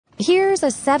Here's a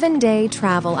 7-day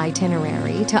travel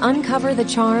itinerary to uncover the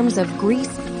charms of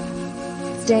Greece.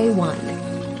 Day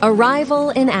 1.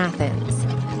 Arrival in Athens.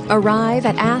 Arrive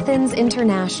at Athens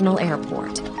International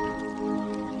Airport.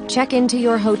 Check into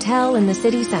your hotel in the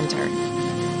city center.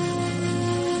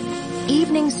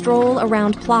 Evening stroll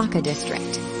around Plaka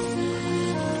district.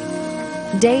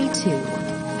 Day 2.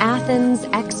 Athens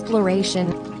exploration.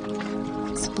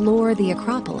 Explore the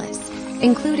Acropolis,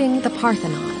 including the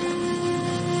Parthenon.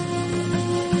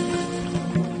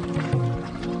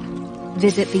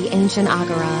 Visit the ancient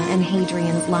Agora and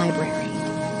Hadrian's library.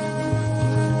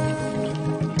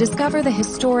 Discover the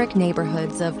historic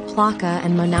neighborhoods of Plaka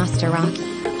and Monastiraki.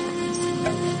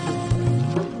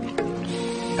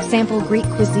 Sample Greek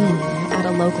cuisine at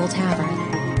a local tavern.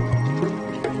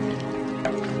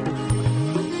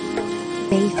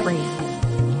 Day 3.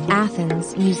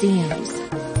 Athens Museums.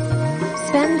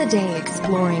 Spend the day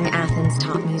exploring Athens'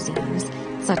 top museums,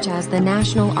 such as the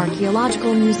National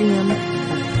Archaeological Museum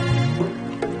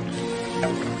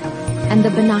and the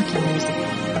Benaki Museum.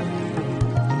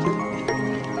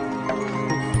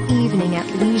 Evening at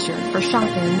leisure for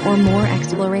shopping or more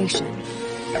exploration.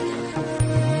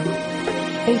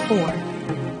 Day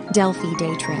 4. Delphi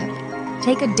day trip.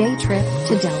 Take a day trip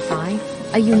to Delphi,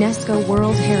 a UNESCO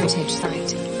World Heritage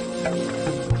Site.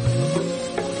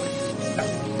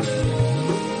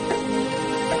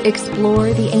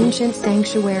 Explore the ancient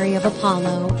sanctuary of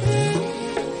Apollo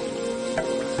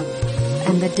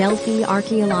and the Delphi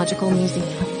Archaeological Museum.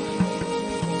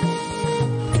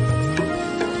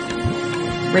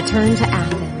 Return to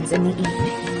Athens in the evening.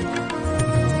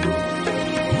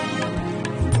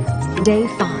 Day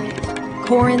 5.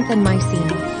 Corinth and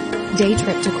Mycenae. Day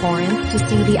trip to Corinth to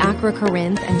see the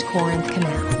Acra-Corinth and Corinth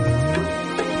Canal.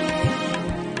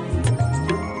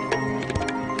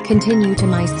 Continue to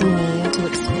Mycenae to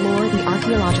explore the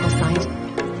archaeological site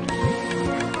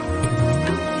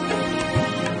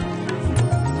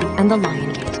and the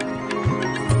Lion Gate.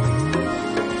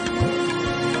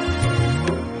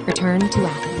 Return to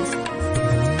Athens.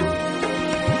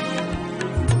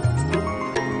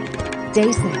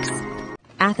 Day 6.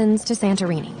 Athens to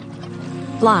Santorini.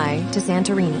 Fly to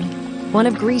Santorini, one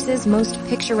of Greece's most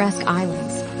picturesque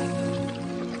islands.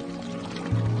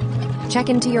 Check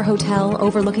into your hotel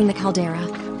overlooking the caldera.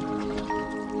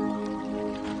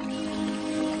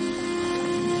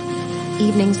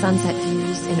 Evening sunset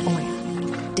views in Oia.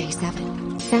 Day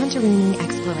 7. Santorini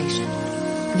exploration.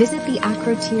 Visit the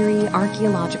Akrotiri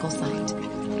archaeological site.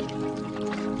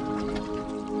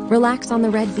 Relax on the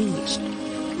red beach.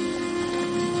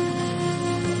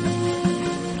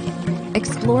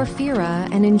 Explore Fira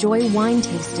and enjoy wine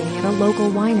tasting at a local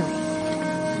winery.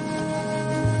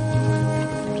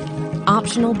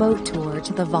 Optional boat tour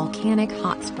to the volcanic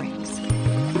hot springs.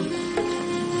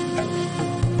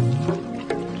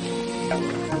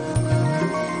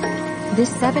 This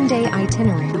 7-day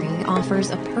itinerary offers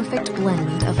a perfect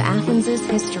blend of Athens'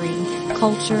 history,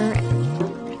 culture,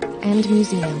 and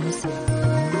museums,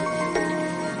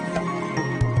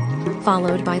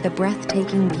 followed by the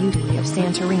breathtaking beauty of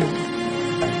Santorini.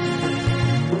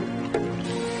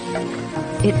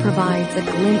 It provides a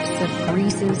glimpse of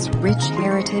Greece's rich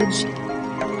heritage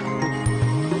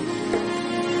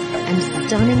and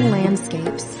stunning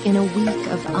landscapes in a week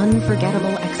of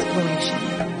unforgettable exploration.